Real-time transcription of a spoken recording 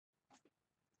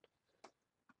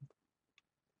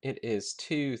It is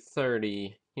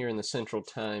 2:30 here in the Central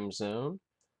Time Zone.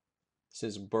 This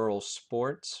is Burl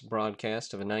Sports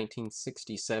broadcast of a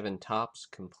 1967 Topps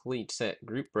complete set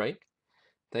group break.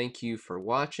 Thank you for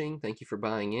watching. Thank you for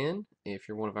buying in. If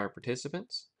you're one of our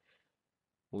participants,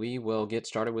 we will get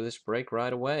started with this break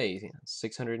right away.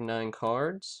 609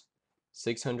 cards,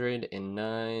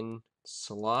 609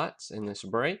 slots in this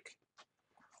break.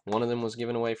 One of them was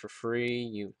given away for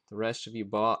free. The rest of you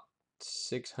bought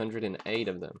 608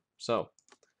 of them. So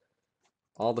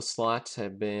all the slots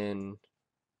have been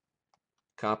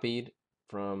copied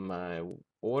from my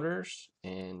orders,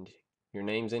 and your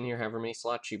name's in here however many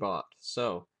slots you bought.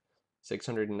 So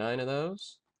 609 of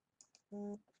those.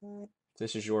 If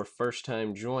this is your first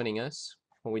time joining us,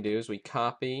 what we do is we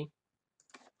copy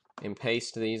and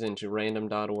paste these into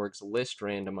random.org's list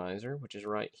randomizer, which is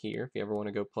right here if you ever want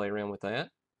to go play around with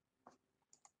that.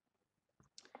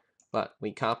 But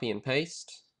we copy and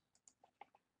paste.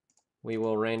 We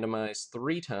will randomize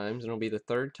 3 times, and it'll be the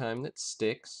 3rd time that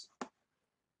sticks.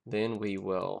 Then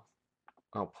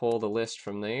I'll pull the list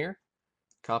from there,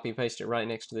 copy paste it right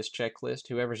next to this checklist.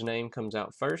 Whoever's name comes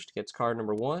out first gets card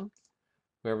number 1.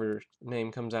 Whoever's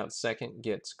name comes out second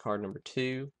gets card number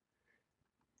 2,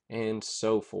 and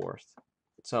so forth.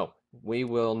 So we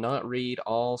will not read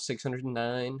all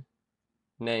 609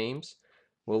 names.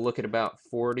 We'll look at about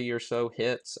 40 or so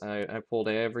hits. I pulled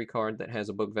every card that has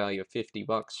a book value of 50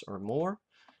 bucks or more,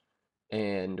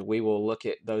 and we will look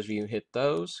at those of you who hit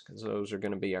those, because those are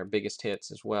going to be our biggest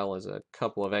hits, as well as a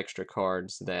couple of extra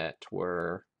cards that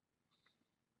were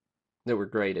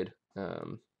graded.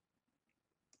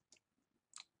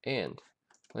 And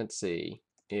let's see,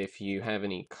 if you have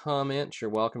any comments, you're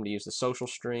welcome to use the social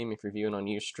stream. If you're viewing on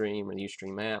Ustream or the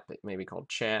Ustream app, it may be called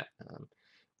chat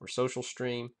or social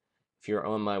stream. If you're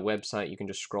on my website, you can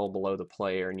just scroll below the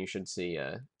player and you should see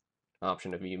an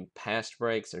option to view past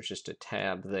breaks. There's just a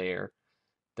tab there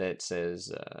that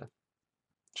says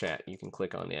chat. You can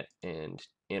click on it and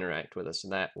interact with us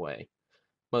that way.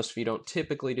 Most of you don't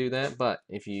typically do that, but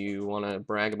if you want to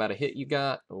brag about a hit you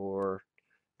got or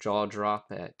jaw drop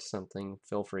at something,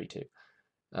 feel free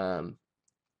to.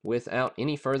 Without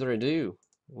any further ado,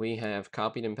 we have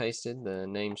copied and pasted the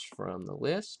names from the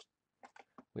list.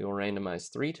 We will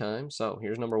randomize 3 times. So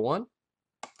here's number 1.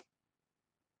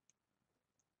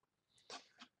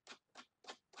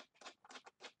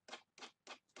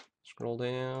 Scroll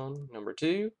down, number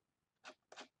 2.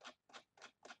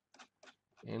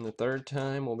 And the 3rd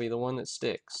time will be the one that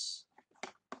sticks.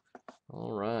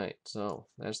 All right, so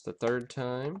that's the 3rd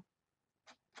time.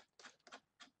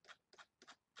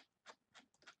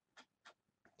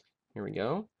 Here we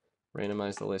go.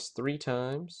 Randomize the list 3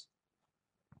 times.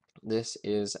 This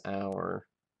is our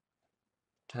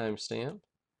timestamp.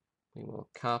 We will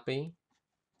copy.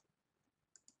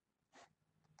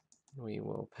 We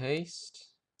will paste.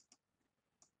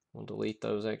 We'll delete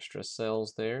those extra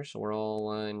cells there so we're all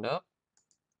lined up.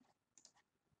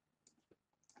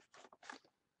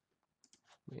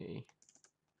 We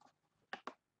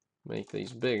make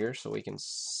these bigger so we can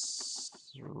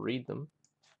read them.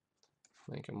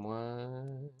 Make them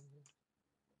wide.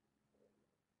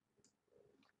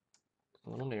 A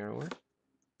little narrower.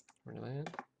 Rid of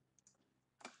that.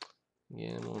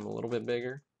 Again, one a little bit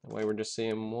bigger. That way we're just seeing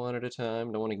them one at a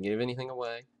time. Don't want to give anything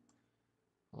away.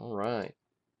 All right.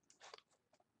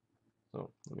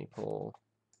 So let me pull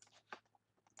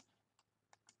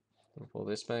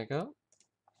this back up.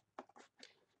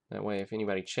 That way if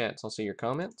anybody chats, I'll see your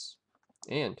comments.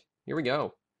 And here we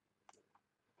go.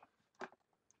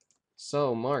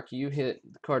 So Mark, you hit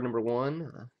card number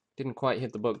 1. Didn't quite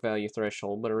hit the book value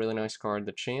threshold, but a really nice card,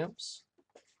 the Champs.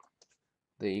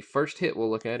 The first hit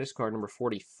we'll look at is card number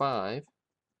 45.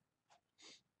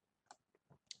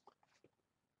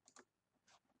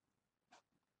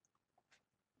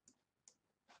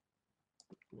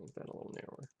 Make that a little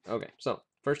narrower. Okay, so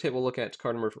first hit we'll look at is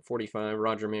card number 45,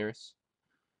 Roger Maris.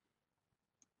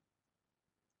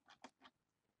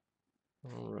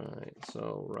 All right,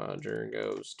 so Roger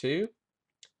goes to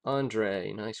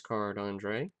Andre. Nice card,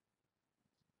 Andre.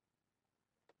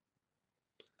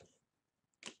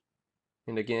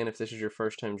 And again, if this is your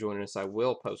first time joining us, I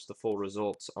will post the full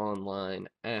results online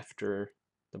after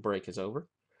the break is over.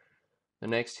 The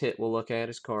next hit we'll look at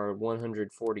is card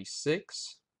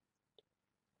 146.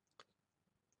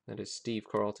 That is Steve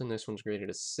Carlton. This one's graded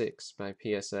a 6 by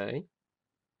PSA.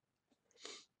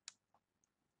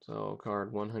 So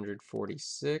card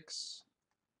 146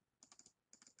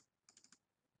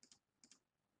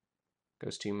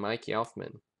 goes to Mike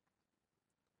Yaufman.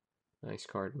 Nice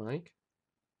card, Mike.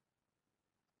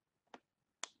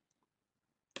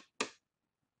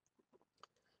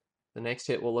 The next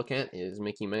hit we'll look at is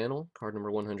Mickey Mantle, card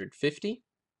number 150.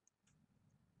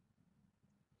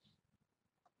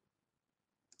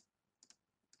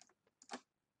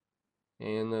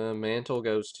 And the mantle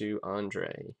goes to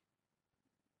Andre.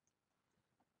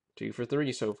 2 for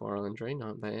 3 so far, Andre.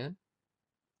 Not bad.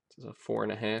 This is a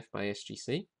 4.5 by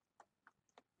SGC.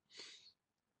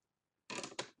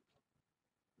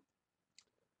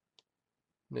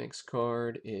 Next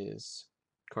card is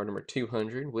card number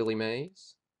 200, Willie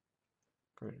Mays.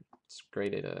 It's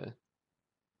graded a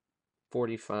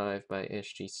 45 by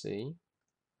SGC.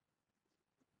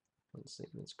 Let's see,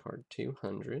 that's card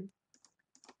 200.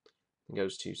 It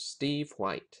goes to Steve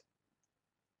White.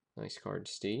 Nice card,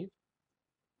 Steve.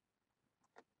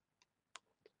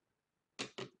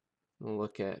 We'll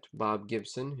look at Bob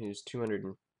Gibson, who's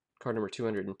card number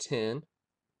 210.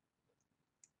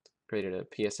 Graded a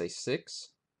PSA 6.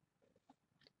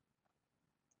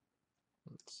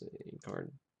 Let's see,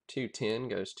 card 210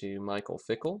 goes to Michael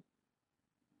Fickle.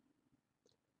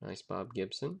 Nice Bob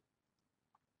Gibson.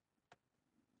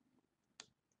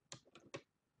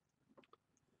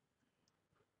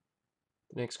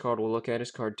 The next card we'll look at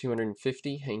is card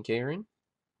 250, Hank Aaron.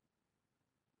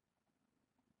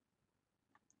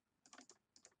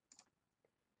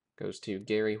 Goes to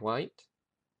Gary White.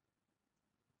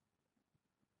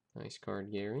 Nice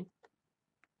card, Gary.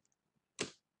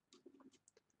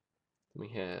 We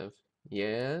have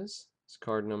Yaz. It's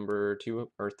card number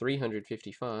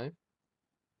 355.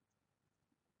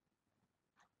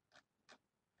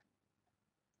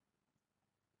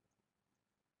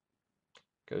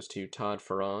 Goes to Todd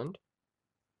Ferrand.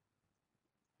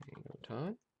 There you go,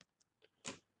 Todd.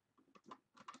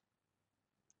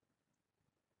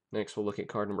 Next, we'll look at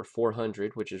card number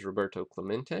 400, which is Roberto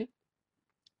Clemente.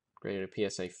 Graded a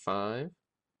PSA 5.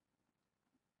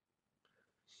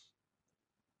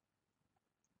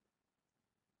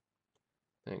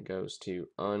 That goes to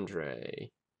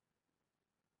Andre.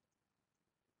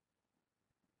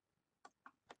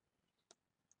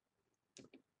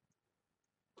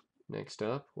 Next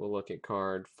up, we'll look at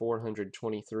card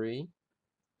 423,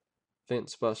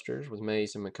 Fence Busters with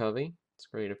Mays and McCovey. It's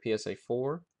graded a PSA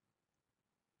 4.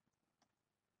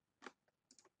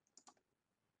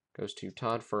 Goes to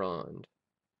Todd Ferrand.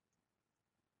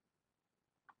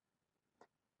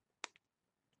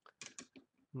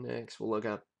 Next, we'll look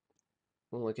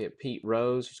at Pete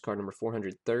Rose, who's card number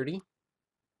 430.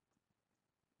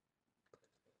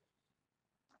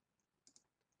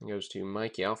 It goes to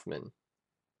Mike Yalfman.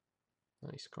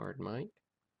 Nice card, Mike.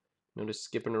 Notice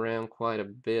skipping around quite a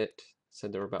bit.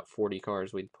 Said there were about 40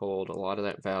 cards we'd pulled. A lot of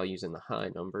that value's in the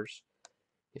high numbers.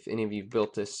 If any of you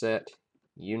built this set,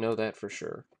 you know that for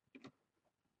sure.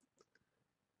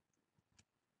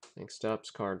 Next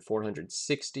up's card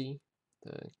 460,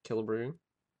 the Killebrew.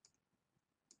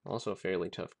 Also a fairly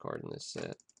tough card in this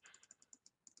set.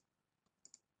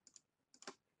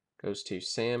 Goes to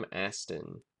Sam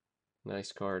Aston.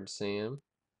 Nice card, Sam.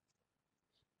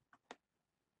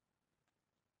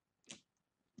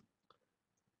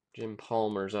 Jim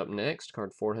Palmer's up next,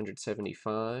 card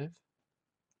 475.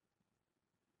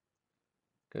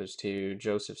 Goes to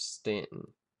Joseph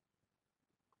Stanton.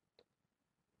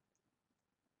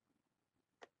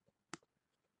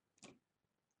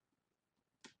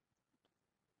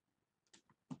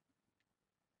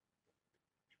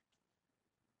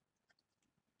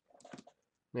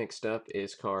 Next up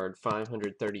is card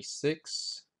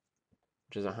 536,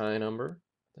 which is a high number,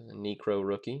 the Necro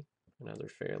Rookie, another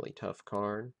fairly tough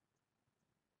card.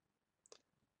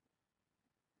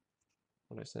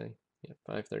 What did I say? Yeah,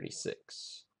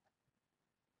 536.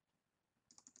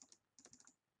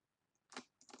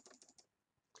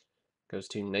 Goes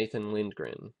to Nathan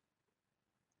Lindgren.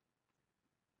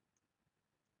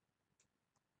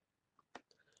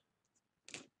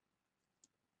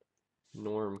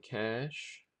 Norm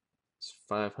Cash. It's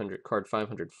 500, card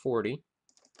 540.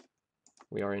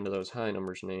 We are into those high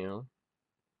numbers now.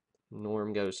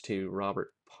 Norm goes to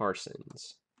Robert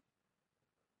Parsons.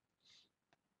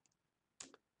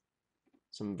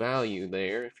 Some value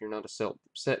there. If you're not a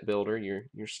set builder,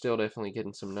 you're still definitely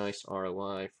getting some nice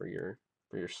ROI for your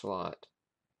slot.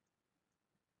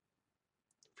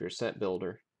 If you're a set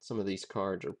builder, some of these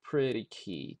cards are pretty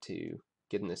key to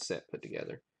getting this set put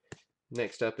together.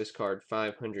 Next up is card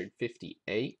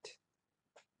 558.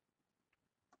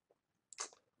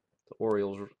 The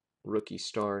Orioles Rookie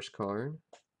Stars card.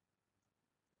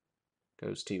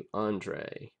 Goes to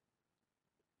Andre.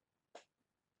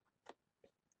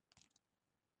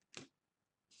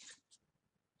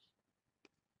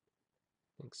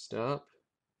 Next up,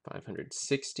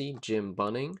 560, Jim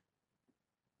Bunning.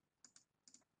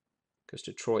 Goes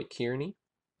to Troy Kearney.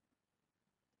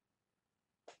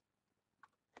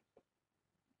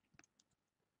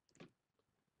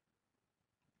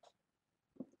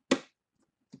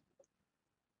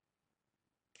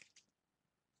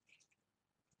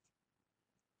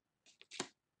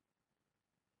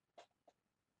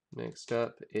 Next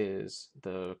up is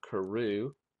the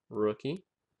Carew rookie.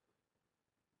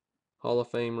 Hall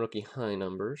of Fame rookie high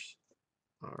numbers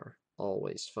are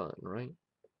always fun, right?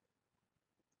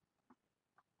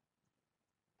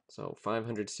 So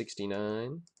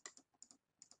 569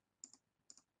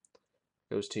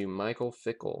 goes to Michael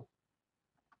Fickle.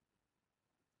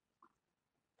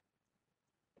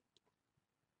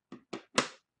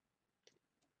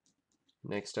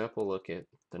 Next up, we'll look at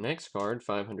the next card,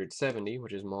 570,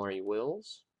 which is Maury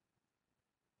Wills.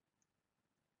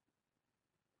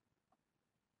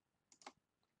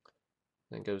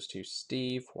 That goes to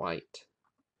Steve White.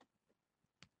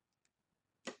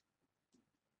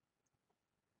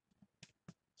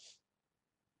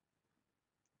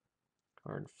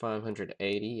 Card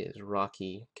 580 is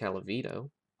Rocky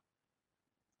Calavito.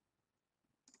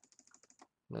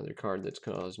 Another card that's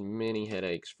caused many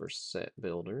headaches for set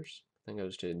builders. That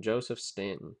goes to Joseph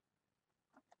Stanton.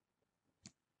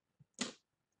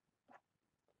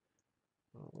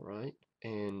 All right,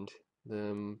 and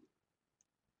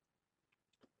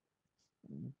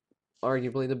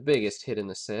arguably the biggest hit in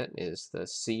the set is the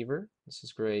Seaver. This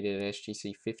is graded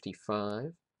SGC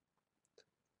 55.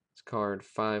 It's card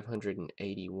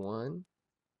 581.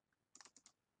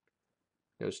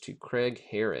 Goes to Craig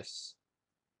Harris.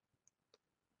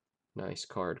 Nice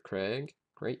card, Craig.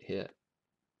 Great hit.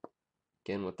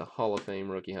 Again with the Hall of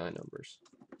Fame rookie high numbers.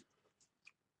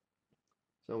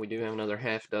 So we do have another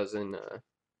half dozen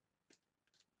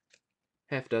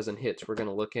hits we're going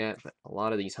to look at, but a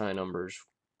lot of these high numbers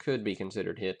could be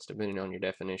considered hits depending on your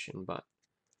definition, but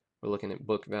we're looking at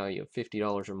book value of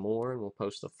 $50 or more, and we'll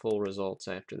post the full results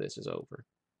after this is over.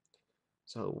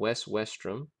 So Wes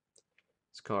Westrum,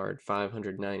 it's card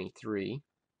 593,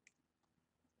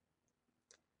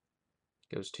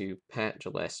 goes to Pat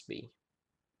Gillespie.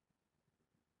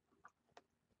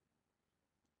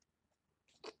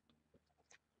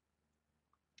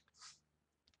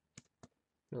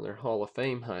 Another Hall of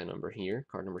Fame high number here,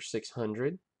 card number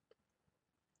 600,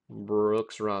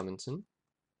 Brooks Robinson.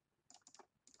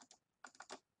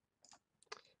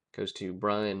 Goes to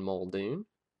Brian Muldoon.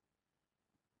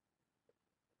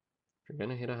 If you're going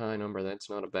to hit a high number, that's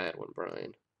not a bad one,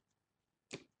 Brian.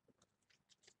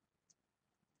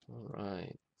 All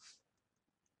right.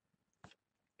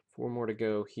 4 more to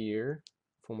go here.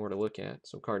 4 more to look at.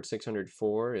 So card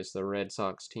 604 is the Red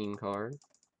Sox team card.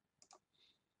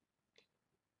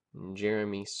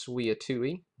 Jeremy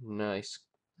Swiatui. Nice.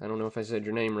 I don't know if I said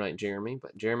your name right, Jeremy,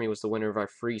 but Jeremy was the winner of our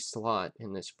free slot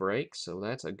in this break, so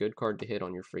that's a good card to hit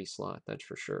on your free slot, that's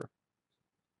for sure.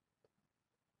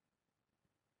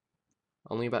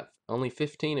 Only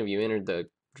 15 of you entered the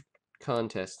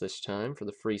contest this time for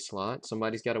the free slot.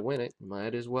 Somebody's got to win it.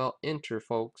 Might as well enter,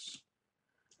 folks.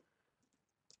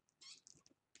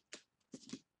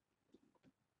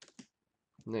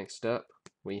 Next up,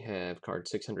 we have card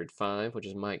 605, which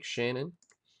is Mike Shannon.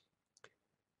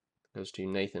 Goes to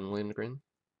Nathan Lindgren.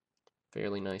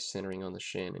 Fairly nice centering on the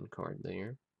Shannon card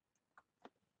there.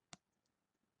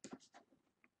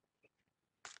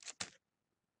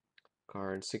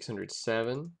 Card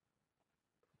 607,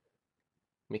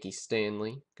 Mickey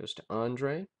Stanley. Goes to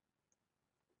Andre.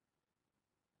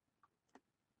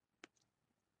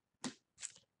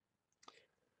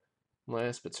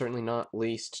 Last but certainly not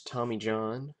least, Tommy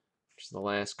John, which is the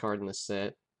last card in the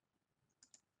set.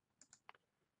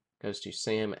 Goes to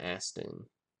Sam Aston.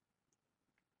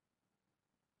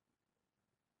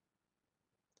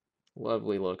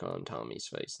 Lovely look on Tommy's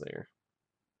face there.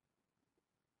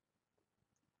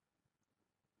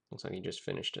 Looks like he just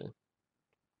finished a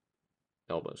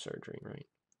elbow surgery, right?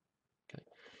 Okay.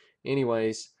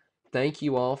 Anyways, thank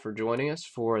you all for joining us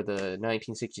for the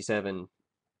 1967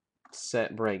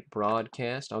 set break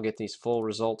broadcast. I'll get these full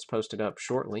results posted up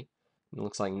shortly. It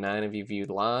looks like 9 of you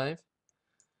viewed live.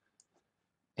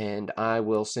 And I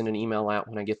will send an email out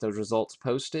when I get those results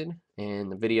posted,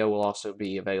 and the video will also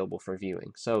be available for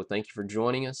viewing. So thank you for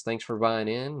joining us. Thanks for buying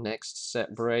in. Next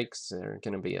set breaks are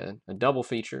going to be a double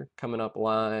feature coming up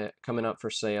for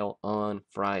sale on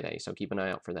Friday. So keep an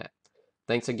eye out for that.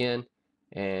 Thanks again,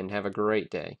 and have a great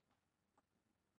day.